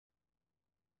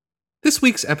This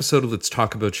week's episode of Let's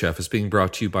Talk About Chef is being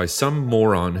brought to you by some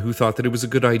moron who thought that it was a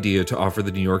good idea to offer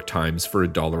the New York Times for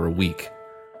 $1 a week.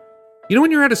 You know when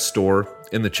you're at a store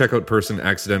and the checkout person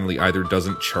accidentally either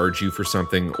doesn't charge you for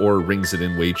something or rings it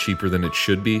in way cheaper than it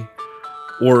should be?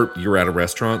 Or you're at a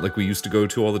restaurant like we used to go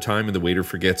to all the time and the waiter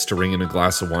forgets to ring in a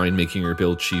glass of wine, making your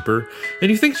bill cheaper,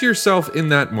 and you think to yourself in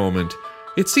that moment,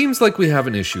 it seems like we have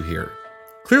an issue here.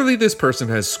 Clearly this person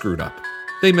has screwed up.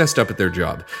 They messed up at their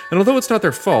job, and although it's not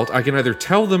their fault, I can either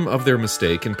tell them of their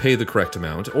mistake and pay the correct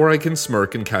amount, or I can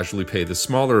smirk and casually pay the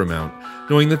smaller amount,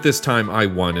 knowing that this time I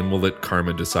won and will let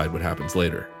karma decide what happens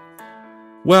later.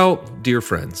 Well, dear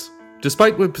friends,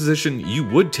 despite what position you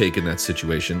would take in that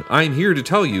situation, I'm here to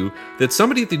tell you that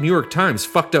somebody at the New York Times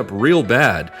fucked up real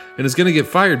bad and is going to get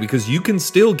fired because you can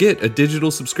still get a digital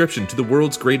subscription to the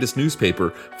world's greatest newspaper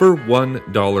for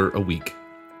 $1 a week.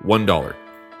 $1.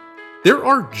 There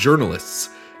are journalists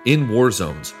in war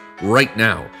zones right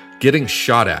now, getting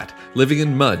shot at, living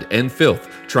in mud and filth,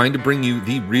 trying to bring you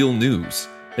the real news.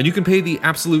 And you can pay the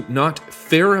absolute not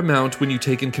fair amount when you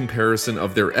take in comparison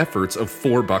of their efforts of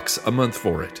 $4 a month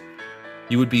for it.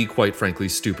 You would be quite frankly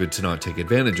stupid to not take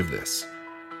advantage of this.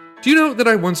 Do you know that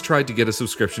I once tried to get a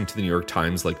subscription to the New York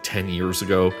Times like 10 years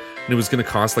ago, and it was going to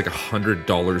cost like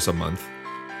 $100 a month?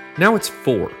 Now it's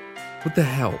 $4. What the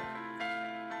hell?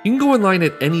 You can go online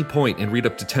at any point and read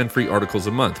up to 10 free articles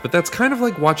a month, but that's kind of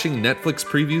like watching Netflix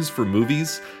previews for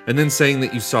movies and then saying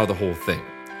that you saw the whole thing.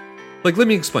 Like, let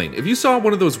me explain. If you saw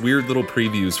one of those weird little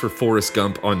previews for Forrest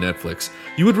Gump on Netflix,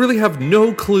 you would really have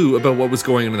no clue about what was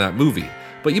going on in that movie.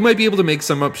 But you might be able to make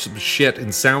some shit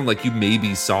and sound like you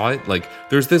maybe saw it. Like,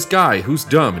 there's this guy who's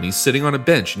dumb and he's sitting on a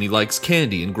bench and he likes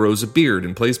candy and grows a beard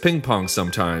and plays ping pong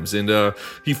sometimes. And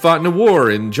he fought in a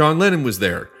war and John Lennon was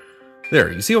there. There,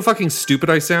 you see how fucking stupid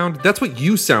I sound? That's what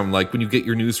you sound like when you get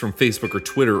your news from Facebook or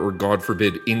Twitter or, God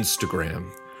forbid, Instagram.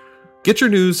 Get your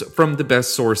news from the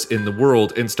best source in the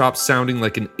world and stop sounding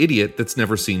like an idiot that's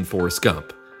never seen Forrest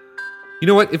Gump. You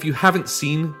know what? If you haven't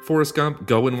seen Forrest Gump,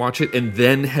 go and watch it and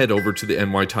then head over to the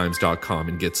nytimes.com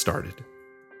and get started.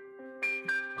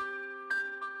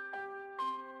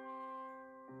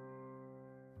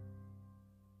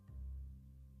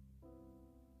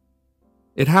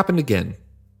 It happened again.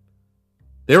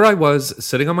 There I was,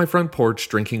 sitting on my front porch,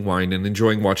 drinking wine and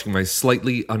enjoying watching my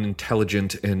slightly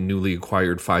unintelligent and newly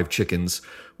acquired 5 chickens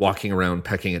walking around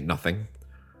pecking at nothing.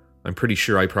 I'm pretty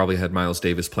sure I probably had Miles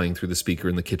Davis playing through the speaker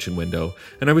in the kitchen window,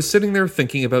 and I was sitting there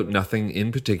thinking about nothing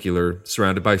in particular,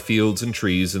 surrounded by fields and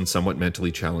trees and somewhat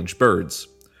mentally challenged birds.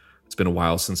 It's been a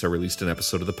while since I released an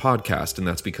episode of the podcast, and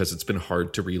that's because it's been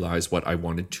hard to realize what I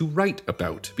wanted to write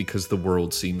about, because the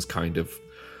world seems kind of,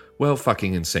 well,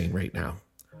 fucking insane right now.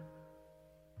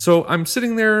 So I'm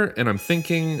sitting there and I'm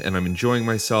thinking and I'm enjoying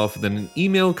myself. And then an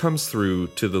email comes through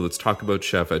to the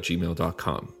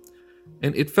letstalkaboutchef@gmail.com.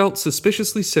 And it felt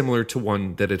suspiciously similar to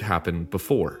one that had happened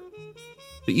before.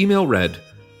 The email read,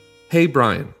 "Hey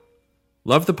Brian,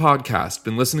 love the podcast.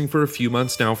 Been listening for a few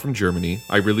months now from Germany.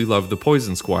 I really love the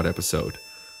Poison Squad episode.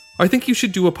 I think you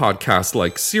should do a podcast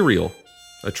like Serial,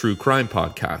 a true crime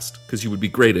podcast, because you would be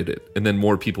great at it. And then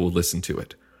more people would listen to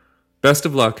it. Best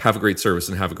of luck, have a great service,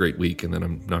 and have a great week," and then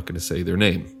I'm not going to say their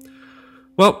name.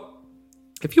 Well,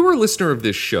 if you were a listener of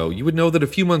this show, you would know that a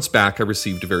few months back I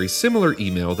received a very similar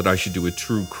email that I should do a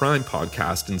true crime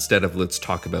podcast instead of Let's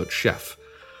Talk About Chef.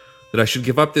 That I should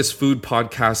give up this food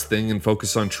podcast thing and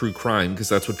focus on true crime because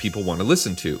that's what people want to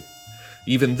listen to.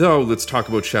 Even though Let's Talk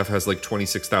About Chef has like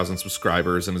 26,000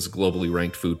 subscribers and is a globally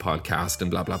ranked food podcast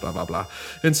and blah, blah, blah, blah, blah.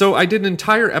 And so I did an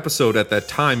entire episode at that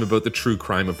time about the true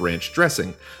crime of ranch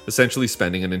dressing, essentially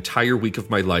spending an entire week of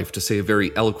my life to say a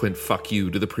very eloquent fuck you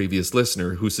to the previous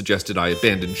listener who suggested I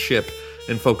abandon ship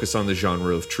and focus on the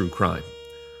genre of true crime.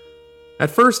 At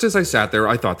first, as I sat there,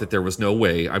 I thought that there was no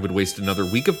way I would waste another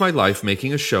week of my life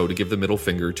making a show to give the middle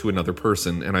finger to another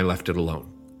person, and I left it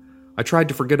alone. I tried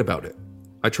to forget about it.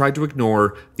 I tried to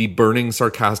ignore the burning,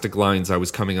 sarcastic lines I was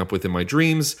coming up with in my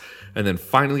dreams, and then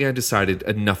finally I decided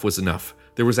enough was enough.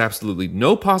 There was absolutely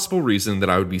no possible reason that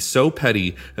I would be so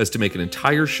petty as to make an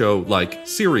entire show like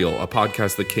Serial, a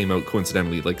podcast that came out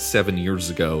coincidentally like 7 years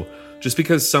ago, just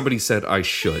because somebody said I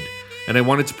should, and I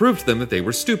wanted to prove to them that they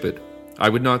were stupid. I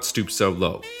would not stoop so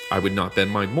low. I would not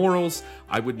bend my morals.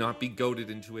 I would not be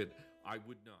goaded into it. I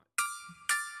would not.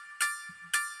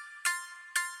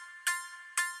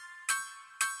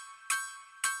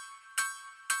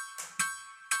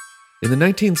 In the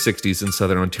 1960s in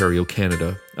southern Ontario,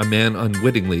 Canada, a man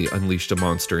unwittingly unleashed a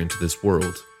monster into this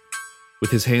world.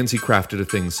 With his hands he crafted a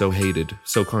thing so hated,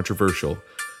 so controversial,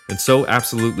 and so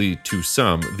absolutely, to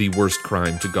some, the worst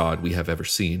crime to God we have ever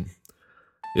seen.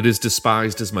 It is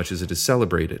despised as much as it is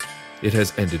celebrated. It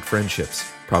has ended friendships,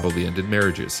 probably ended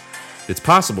marriages. It's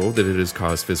possible that it has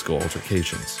caused physical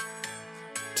altercations.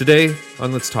 Today,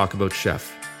 on Let's Talk About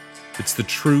Chef, it's the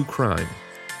true crime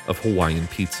of Hawaiian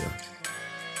pizza.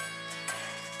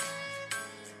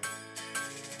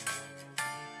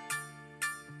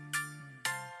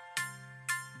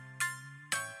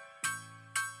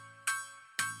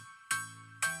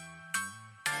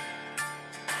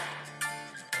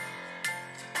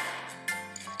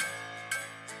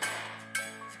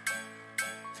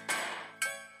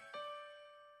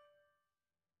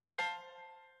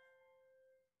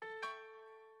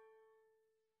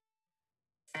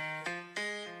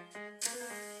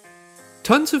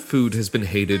 Tons of food has been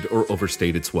hated or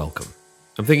overstayed its welcome.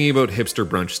 I'm thinking about hipster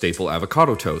brunch staple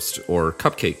avocado toast, or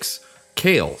cupcakes,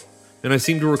 kale, and I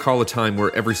seem to recall a time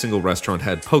where every single restaurant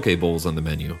had poke bowls on the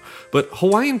menu. But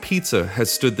Hawaiian pizza has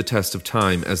stood the test of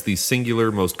time as the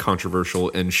singular most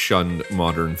controversial and shunned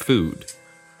modern food.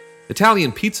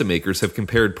 Italian pizza makers have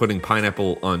compared putting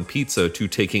pineapple on pizza to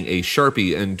taking a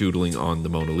Sharpie and doodling on the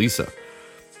Mona Lisa.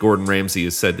 Gordon Ramsay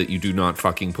has said that you do not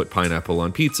fucking put pineapple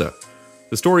on pizza.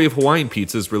 The story of Hawaiian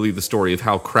pizza is really the story of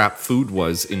how crap food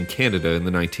was in Canada in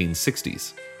the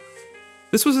 1960s.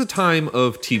 This was a time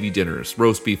of TV dinners,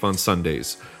 roast beef on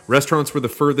Sundays. Restaurants were the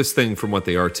furthest thing from what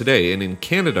they are today, and in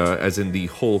Canada, as in the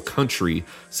whole country,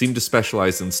 seemed to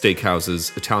specialize in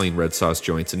steakhouses, Italian red sauce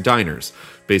joints, and diners.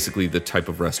 Basically the type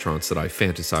of restaurants that I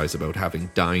fantasize about having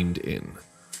dined in.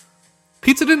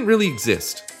 Pizza didn't really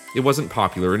exist. It wasn't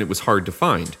popular and it was hard to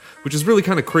find, which is really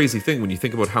kind of crazy thing when you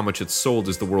think about how much it's sold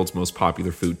as the world's most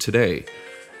popular food today.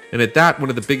 And at that, one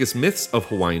of the biggest myths of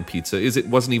Hawaiian pizza is it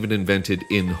wasn't even invented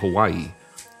in Hawaii.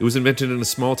 It was invented in a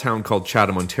small town called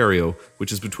Chatham, Ontario,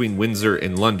 which is between Windsor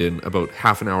and London, about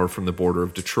half an hour from the border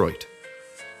of Detroit.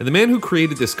 And the man who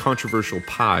created this controversial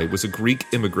pie was a Greek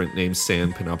immigrant named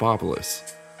Sam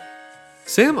Panopoulos.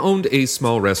 Sam owned a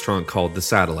small restaurant called The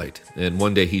Satellite, and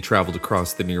one day he traveled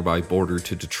across the nearby border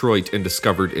to Detroit and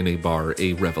discovered in a bar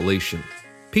a revelation: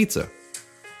 pizza.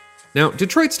 Now,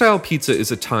 Detroit-style pizza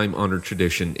is a time-honored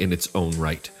tradition in its own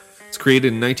right. It's created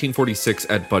in 1946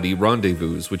 at Buddy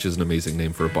Rendezvous, which is an amazing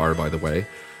name for a bar, by the way.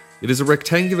 It is a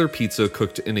rectangular pizza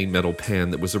cooked in a metal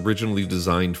pan that was originally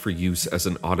designed for use as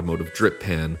an automotive drip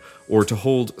pan or to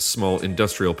hold small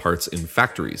industrial parts in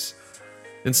factories.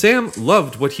 And Sam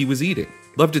loved what he was eating.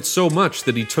 Loved it so much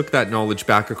that he took that knowledge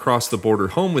back across the border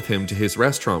home with him to his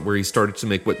restaurant, where he started to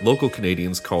make what local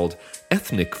Canadians called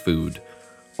ethnic food,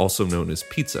 also known as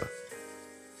pizza.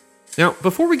 Now,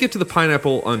 before we get to the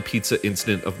pineapple on pizza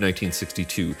incident of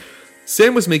 1962,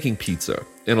 Sam was making pizza,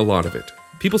 and a lot of it.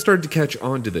 People started to catch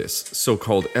on to this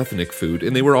so-called ethnic food,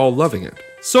 and they were all loving it.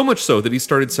 So much so that he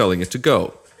started selling it to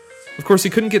go. Of course, he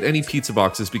couldn't get any pizza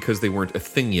boxes because they weren't a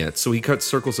thing yet, so he cut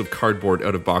circles of cardboard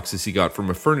out of boxes he got from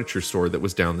a furniture store that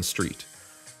was down the street.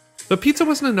 But pizza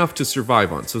wasn't enough to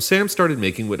survive on, so Sam started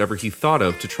making whatever he thought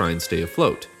of to try and stay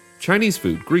afloat. Chinese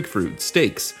food, Greek food,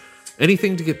 steaks,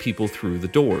 anything to get people through the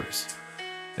doors.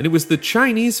 And it was the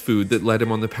Chinese food that led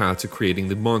him on the path to creating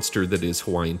the monster that is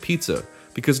Hawaiian pizza,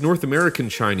 because North American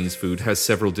Chinese food has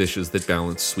several dishes that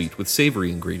balance sweet with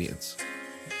savory ingredients.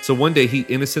 So one day he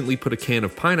innocently put a can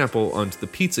of pineapple onto the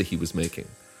pizza he was making.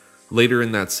 Later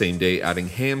in that same day, adding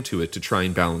ham to it to try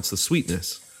and balance the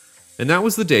sweetness. And that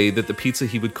was the day that the pizza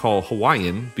he would call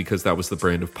Hawaiian, because that was the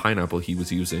brand of pineapple he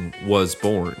was using, was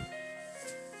born.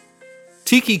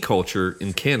 Tiki culture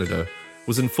in Canada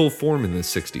was in full form in the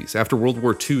 60s. After World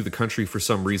War II, the country for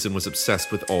some reason was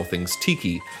obsessed with all things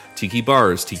tiki. Tiki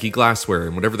bars, tiki glassware,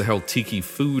 and whatever the hell tiki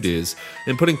food is.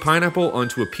 And putting pineapple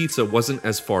onto a pizza wasn't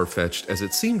as far-fetched as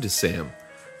it seemed to Sam,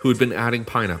 who had been adding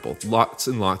pineapple, lots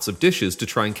and lots of dishes to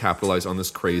try and capitalize on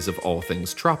this craze of all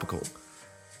things tropical.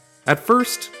 At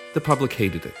first, the public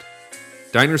hated it.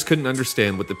 Diners couldn't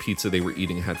understand what the pizza they were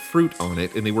eating had fruit on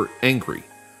it, and they were angry.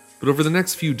 But over the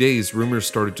next few days, rumors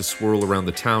started to swirl around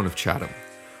the town of Chatham.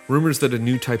 Rumors that a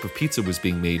new type of pizza was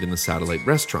being made in the Satellite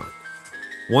restaurant.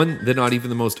 One that not even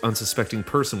the most unsuspecting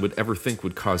person would ever think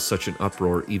would cause such an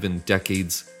uproar even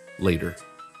decades later.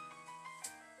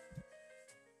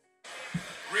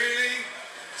 Really?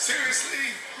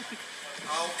 Seriously?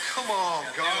 Oh, come on,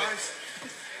 guys.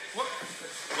 What?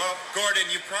 Well, Gordon,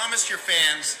 you promised your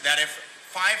fans that if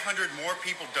 500 more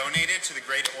people donated to the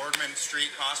Great Ormond Street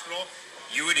Hospital,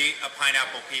 you would eat a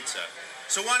pineapple pizza.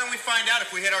 So why don't we find out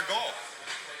if we hit our goal?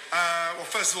 Well,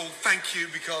 first of all, thank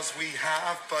you, because we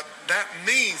have, but that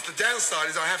means the downside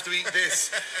is I have to eat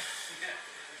this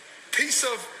piece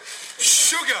of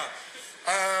sugar.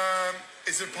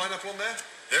 Is there pineapple on there?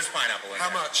 There's pineapple in How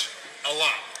there. much? A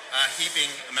lot. A heaping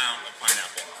amount of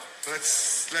pineapple.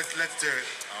 Let's do it.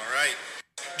 All right.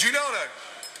 Junano,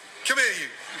 come here, you.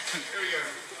 Here we go.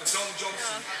 The Don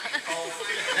Johnson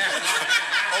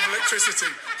of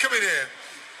electricity. Come in here.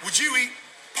 Would you eat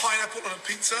pineapple on a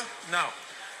pizza? No.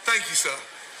 Thank you, sir.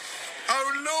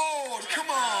 Oh, Lord, come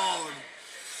on.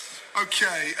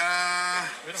 Okay, We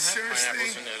don't have seriously?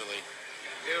 pineapples in Italy.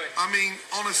 I mean,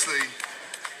 honestly,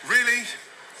 really?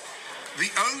 The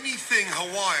only thing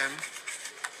Hawaiian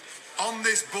on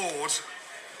this board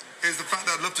is the fact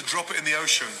that I'd love to drop it in the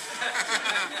ocean.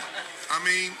 I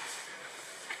mean,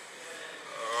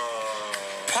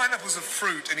 pineapple's a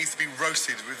fruit. It needs to be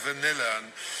roasted with vanilla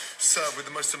and served with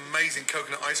the most amazing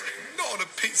coconut ice cream, not on a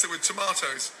pizza with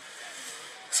tomatoes.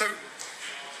 So,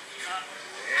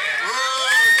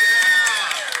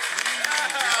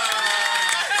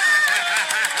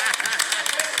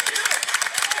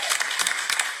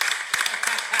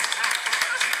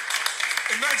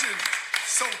 imagine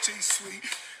salty, sweet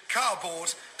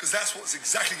cardboard, because that's what's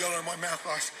exactly going on in my mouth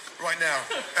right now.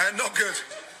 Not good.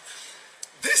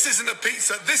 This isn't a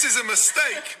pizza. This is a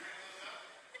mistake.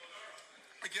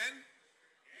 Again?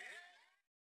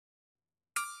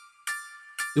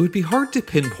 It would be hard to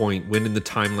pinpoint when in the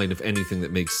timeline of anything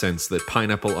that makes sense that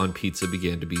pineapple on pizza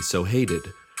began to be so hated.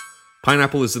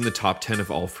 Pineapple is in the top 10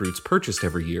 of all fruits purchased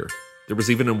every year. There was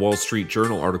even a Wall Street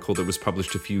Journal article that was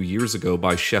published a few years ago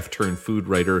by chef-turned-food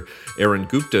writer Aaron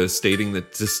Gupta stating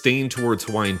that disdain towards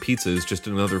Hawaiian pizza is just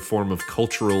another form of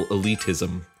cultural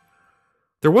elitism.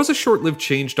 There was a short-lived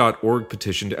Change.org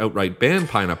petition to outright ban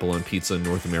pineapple on pizza in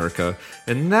North America,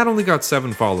 and that only got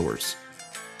 7 followers.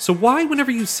 So why,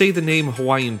 whenever you say the name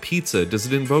Hawaiian pizza, does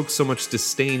it invoke so much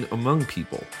disdain among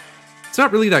people? It's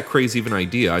not really that crazy of an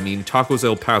idea. I mean, tacos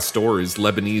al pastor is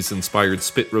Lebanese-inspired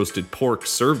spit-roasted pork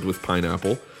served with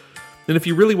pineapple. And if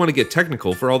you really want to get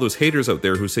technical, for all those haters out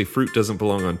there who say fruit doesn't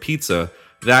belong on pizza,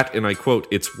 that, and I quote,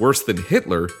 "it's worse than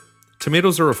Hitler,"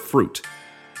 tomatoes are a fruit.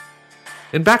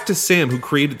 And back to Sam, who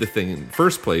created the thing in the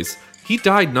first place, he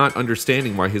died not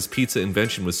understanding why his pizza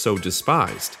invention was so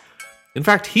despised. In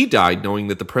fact, he died knowing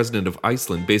that the president of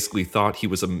Iceland basically thought he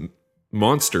was a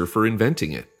monster for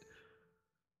inventing it.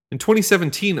 In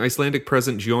 2017, Icelandic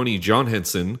President Jóni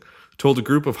Jóhannsson told a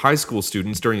group of high school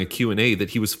students during a Q&A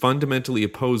that he was fundamentally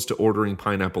opposed to ordering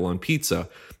pineapple on pizza,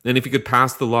 and if he could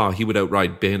pass the law, he would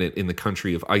outright ban it in the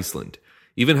country of Iceland,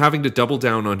 even having to double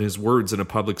down on his words in a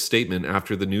public statement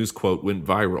after the news quote went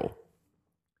viral.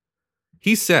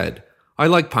 He said, "I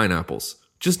like pineapples,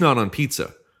 just not on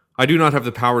pizza. I do not have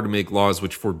the power to make laws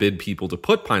which forbid people to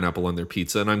put pineapple on their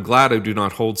pizza, and I'm glad I do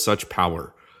not hold such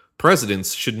power.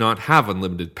 Presidents should not have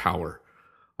unlimited power.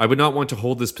 I would not want to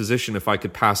hold this position if I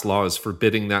could pass laws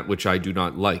forbidding that which I do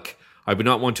not like. I would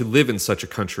not want to live in such a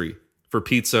country. For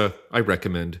pizza, I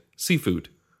recommend seafood."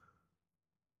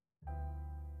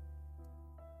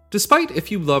 Despite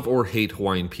if you love or hate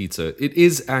Hawaiian pizza, it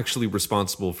is actually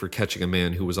responsible for catching a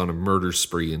man who was on a murder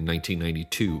spree in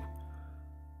 1992.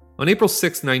 On April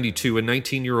 6, 1992, a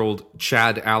 19-year-old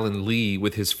Chad Allen Lee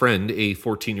with his friend, a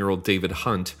 14-year-old David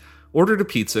Hunt, ordered a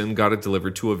pizza and got it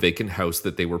delivered to a vacant house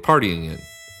that they were partying in.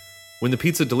 When the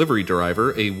pizza delivery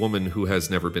driver, a woman who has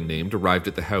never been named, arrived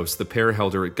at the house, the pair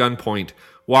held her at gunpoint,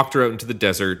 walked her out into the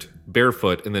desert,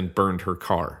 barefoot, and then burned her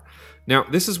car. Now,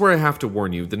 this is where I have to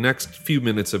warn you, the next few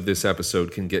minutes of this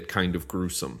episode can get kind of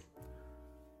gruesome.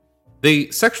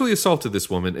 They sexually assaulted this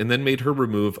woman and then made her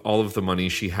remove all of the money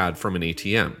she had from an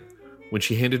ATM. When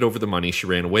she handed over the money, she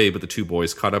ran away, but the 2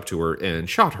 boys caught up to her and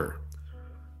shot her.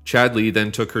 Chad Lee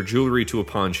then took her jewelry to a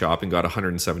pawn shop and got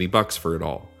 $170 for it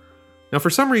all. Now,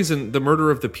 for some reason, the murder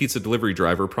of the pizza delivery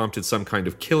driver prompted some kind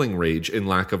of killing rage and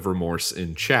lack of remorse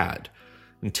in Chad.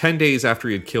 And 10 days after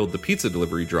he had killed the pizza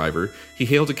delivery driver, he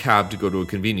hailed a cab to go to a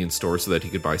convenience store so that he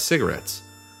could buy cigarettes.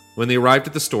 When they arrived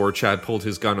at the store, Chad pulled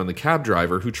his gun on the cab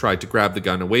driver, who tried to grab the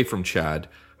gun away from Chad,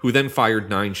 who then fired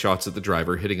 9 shots at the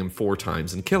driver, hitting him 4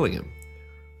 times and killing him.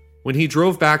 When he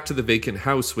drove back to the vacant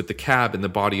house with the cab and the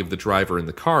body of the driver in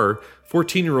the car,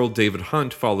 14-year-old David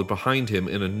Hunt followed behind him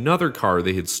in another car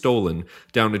they had stolen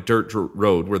down a dirt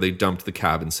road where they dumped the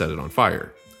cab and set it on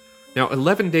fire. Now,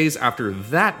 11 days after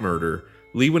that murder,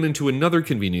 Lee went into another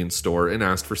convenience store and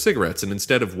asked for cigarettes, and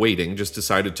instead of waiting, just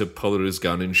decided to pull out his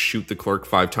gun and shoot the clerk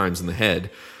 5 times in the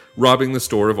head, robbing the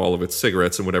store of all of its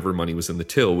cigarettes and whatever money was in the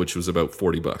till, which was about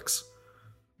 $40.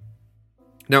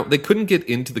 Now, they couldn't get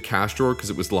into the cash drawer because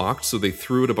it was locked, so they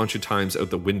threw it a bunch of times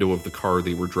out the window of the car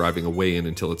they were driving away in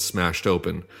until it smashed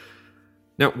open.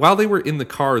 Now, while they were in the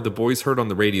car, the boys heard on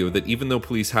the radio that even though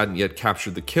police hadn't yet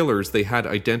captured the killers, they had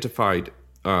identified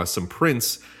some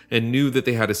prints and knew that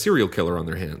they had a serial killer on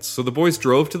their hands. So the boys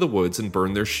drove to the woods and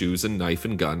burned their shoes and knife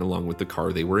and gun along with the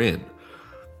car they were in.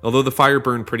 Although the fire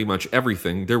burned pretty much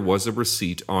everything, there was a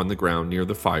receipt on the ground near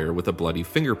the fire with a bloody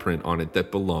fingerprint on it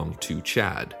that belonged to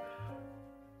Chad.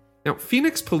 Now,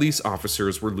 Phoenix police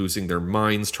officers were losing their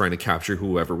minds trying to capture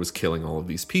whoever was killing all of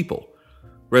these people.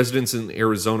 Residents in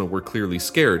Arizona were clearly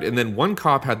scared, and then one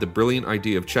cop had the brilliant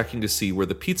idea of checking to see where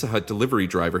the Pizza Hut delivery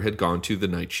driver had gone to the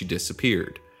night she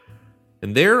disappeared.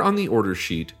 And there on the order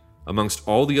sheet, amongst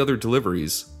all the other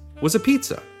deliveries, was a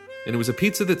pizza. And it was a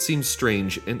pizza that seemed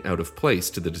strange and out of place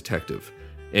to the detective,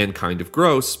 and kind of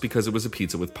gross because it was a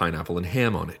pizza with pineapple and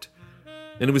ham on it.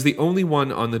 And it was the only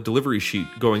one on the delivery sheet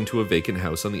going to a vacant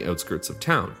house on the outskirts of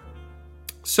town.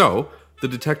 So, the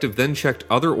detective then checked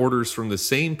other orders from the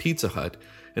same Pizza Hut,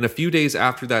 and a few days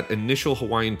after that initial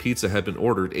Hawaiian pizza had been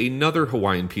ordered, another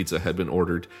Hawaiian pizza had been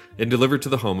ordered and delivered to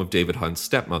the home of David Hunt's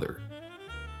stepmother.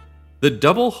 The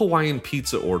double Hawaiian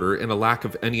pizza order and a lack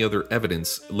of any other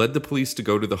evidence led the police to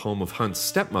go to the home of Hunt's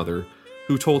stepmother,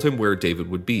 who told him where David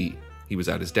would be. He was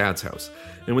at his dad's house.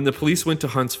 And when the police went to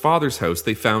Hunt's father's house,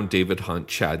 they found David Hunt,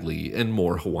 Chad Lee, and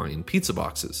more Hawaiian pizza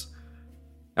boxes.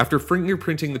 After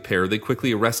fingerprinting the pair, they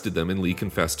quickly arrested them, and Lee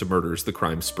confessed to murders, the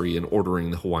crime spree, and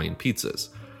ordering the Hawaiian pizzas.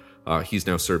 He's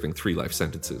now serving 3 life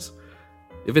sentences.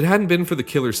 If it hadn't been for the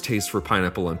killer's taste for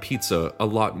pineapple on pizza, a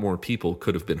lot more people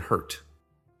could have been hurt.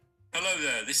 Hello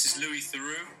there, this is Louis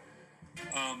Theroux.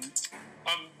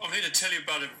 I'm here to tell you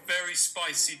about a very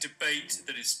spicy debate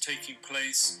that is taking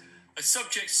place. A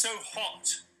subject so hot,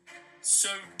 so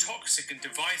toxic and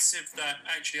divisive that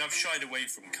actually I've shied away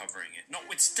from covering it.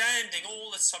 Notwithstanding all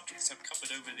the subjects I've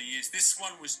covered over the years, this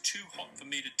one was too hot for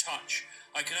me to touch.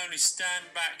 I can only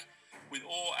stand back with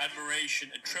awe,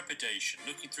 admiration and trepidation,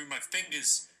 looking through my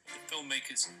fingers at the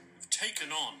filmmakers who've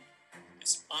taken on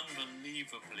this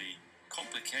unbelievably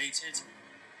complicated,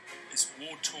 this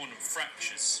war-torn and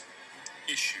fractious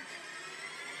issue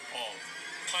of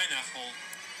pineapple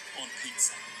on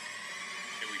pizza.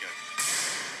 Here we go.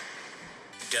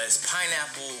 Does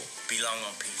pineapple belong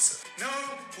on pizza? No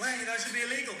way, that should be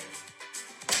illegal.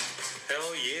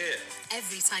 Hell yeah.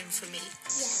 Every time for me.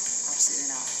 Absolutely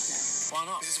not. No. Why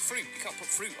not? Because it's a fruit. You can't put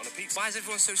fruit on a pizza. Why is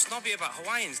everyone so snobby about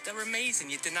Hawaiians? They're amazing.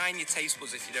 You're denying your taste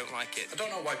buds if you don't like it. I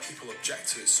don't know why people object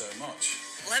to it so much.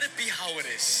 Let it be how it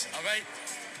is, all right?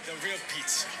 The real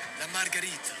pizza. La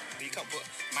margarita. You can't put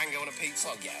mango on a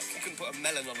pizza. Oh, yeah, okay. You couldn't put a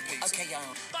melon on a pizza. Okay, yeah.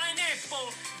 Pineapple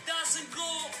doesn't go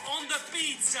on the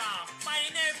pizza.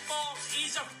 Pineapple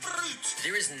is a fruit.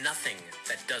 There is nothing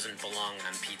that doesn't belong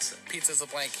on pizza. Pizza's a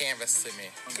blank canvas to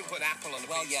me. You couldn't put an apple on a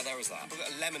pizza. Well, yeah, there was that. You couldn't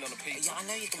put a lemon on a pizza. Yeah, I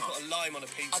know you can't. Put a lime on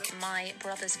a pizza. Okay. My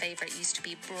brother's favourite used to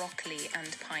be broccoli and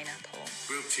pineapple.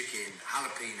 Grilled chicken,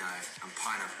 jalapeno, and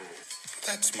pineapple.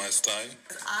 That's my style.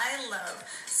 I love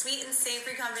sweet and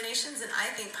savory combinations, and I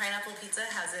think pineapple pizza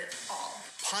has it all.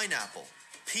 Pineapple,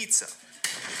 pizza,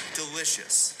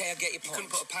 delicious. Okay, I get your point. You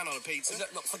couldn't put a pan on a pizza.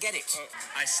 Look, forget it.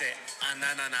 I say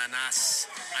anananas.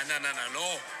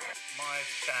 Ananano. My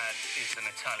dad is an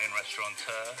Italian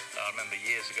restaurateur. I remember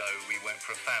years ago we went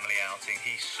for a family outing.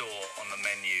 He saw on the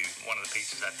menu one of the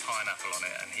pizzas had pineapple on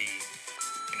it, and he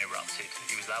interrupted.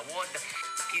 He was like, "What the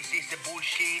f*** is this? A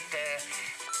bullshit?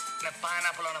 The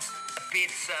pineapple on a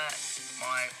pizza."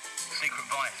 My secret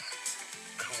vice,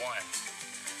 the Hawaiian.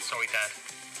 Sorry, Dad.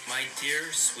 My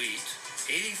dear, sweet,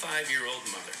 85-year-old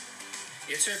mother.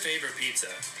 It's her favorite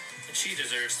pizza, and she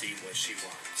deserves to eat what she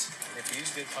wants. If you use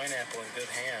good pineapple and good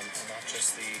ham, and not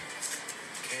just the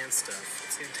canned stuff,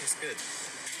 it's going to taste good.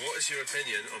 What is your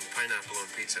opinion on pineapple on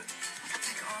pizza? I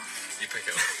pick it off. You pick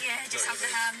it off? Yeah, just have the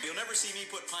ham. You'll never see me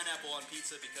put pineapple on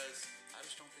pizza because I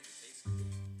just don't think it tastes good.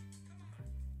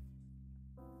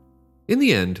 In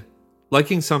the end,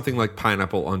 liking something like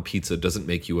pineapple on pizza doesn't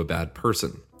make you a bad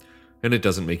person. And it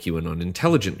doesn't make you an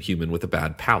unintelligent human with a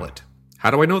bad palate. How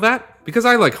do I know that? Because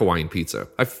I like Hawaiian pizza.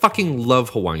 I fucking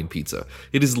love Hawaiian pizza.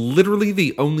 It is literally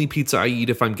the only pizza I eat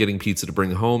if I'm getting pizza to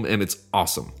bring home, and it's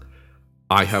awesome.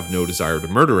 I have no desire to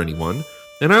murder anyone,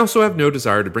 and I also have no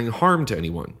desire to bring harm to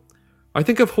anyone. I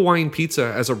think of Hawaiian pizza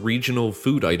as a regional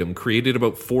food item created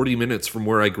about 40 minutes from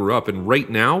where I grew up, and right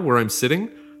now, where I'm sitting,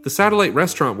 the satellite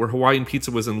restaurant where Hawaiian pizza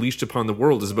was unleashed upon the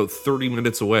world is about 30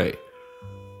 minutes away.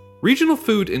 Regional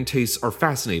food and tastes are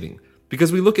fascinating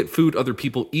because we look at food other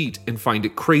people eat and find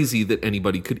it crazy that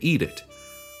anybody could eat it.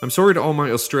 I'm sorry to all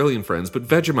my Australian friends, but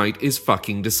Vegemite is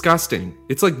fucking disgusting.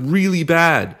 It's like really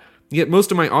bad. Yet most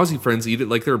of my Aussie friends eat it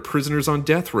like they're prisoners on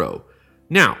death row.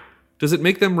 Now, does it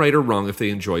make them right or wrong if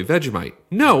they enjoy Vegemite?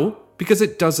 No, because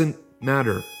it doesn't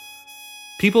matter.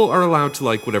 People are allowed to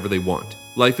like whatever they want.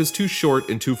 Life is too short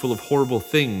and too full of horrible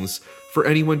things for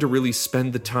anyone to really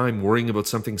spend the time worrying about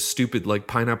something stupid like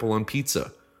pineapple on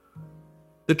pizza.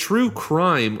 The true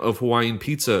crime of Hawaiian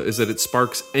pizza is that it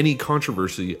sparks any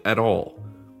controversy at all.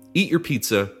 Eat your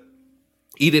pizza.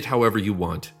 Eat it however you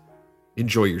want.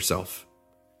 Enjoy yourself.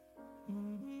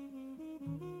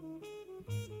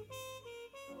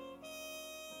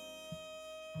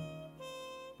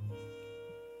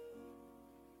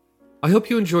 I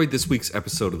hope you enjoyed this week's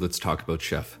episode of Let's Talk About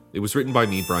Chef. It was written by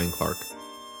me, Brian Clark.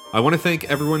 I want to thank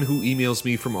everyone who emails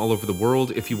me from all over the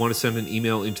world. If you want to send an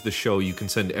email into the show, you can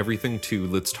send everything to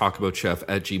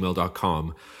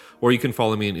letstalkaboutchef@gmail.com, or you can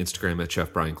follow me on Instagram at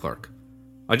Chef Brian Clark.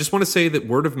 I just want to say that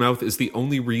word of mouth is the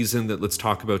only reason that Let's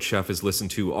Talk About Chef is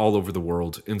listened to all over the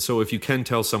world, and so if you can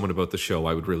tell someone about the show,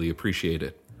 I would really appreciate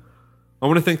it. I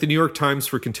want to thank the New York Times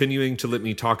for continuing to let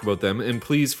me talk about them, and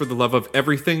please, for the love of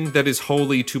everything that is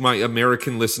holy to my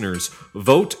American listeners,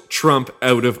 vote Trump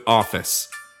out of office.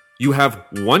 You have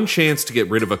one chance to get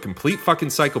rid of a complete fucking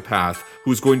psychopath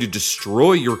who's going to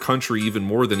destroy your country even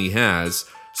more than he has.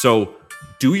 So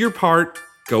do your part,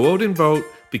 go out and vote,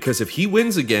 because if he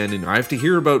wins again and I have to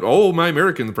hear about, oh, my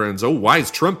American friends, oh, why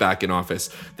is Trump back in office?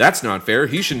 That's not fair.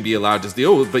 He shouldn't be allowed to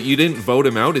steal, but you didn't vote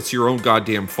him out. It's your own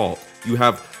goddamn fault. You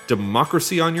have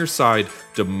democracy on your side.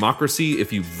 Democracy,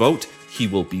 if you vote, he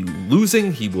will be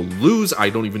losing. He will lose.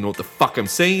 I don't even know what the fuck I'm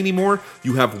saying anymore.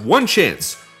 You have one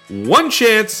chance. One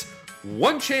chance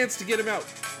to get him out.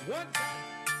 One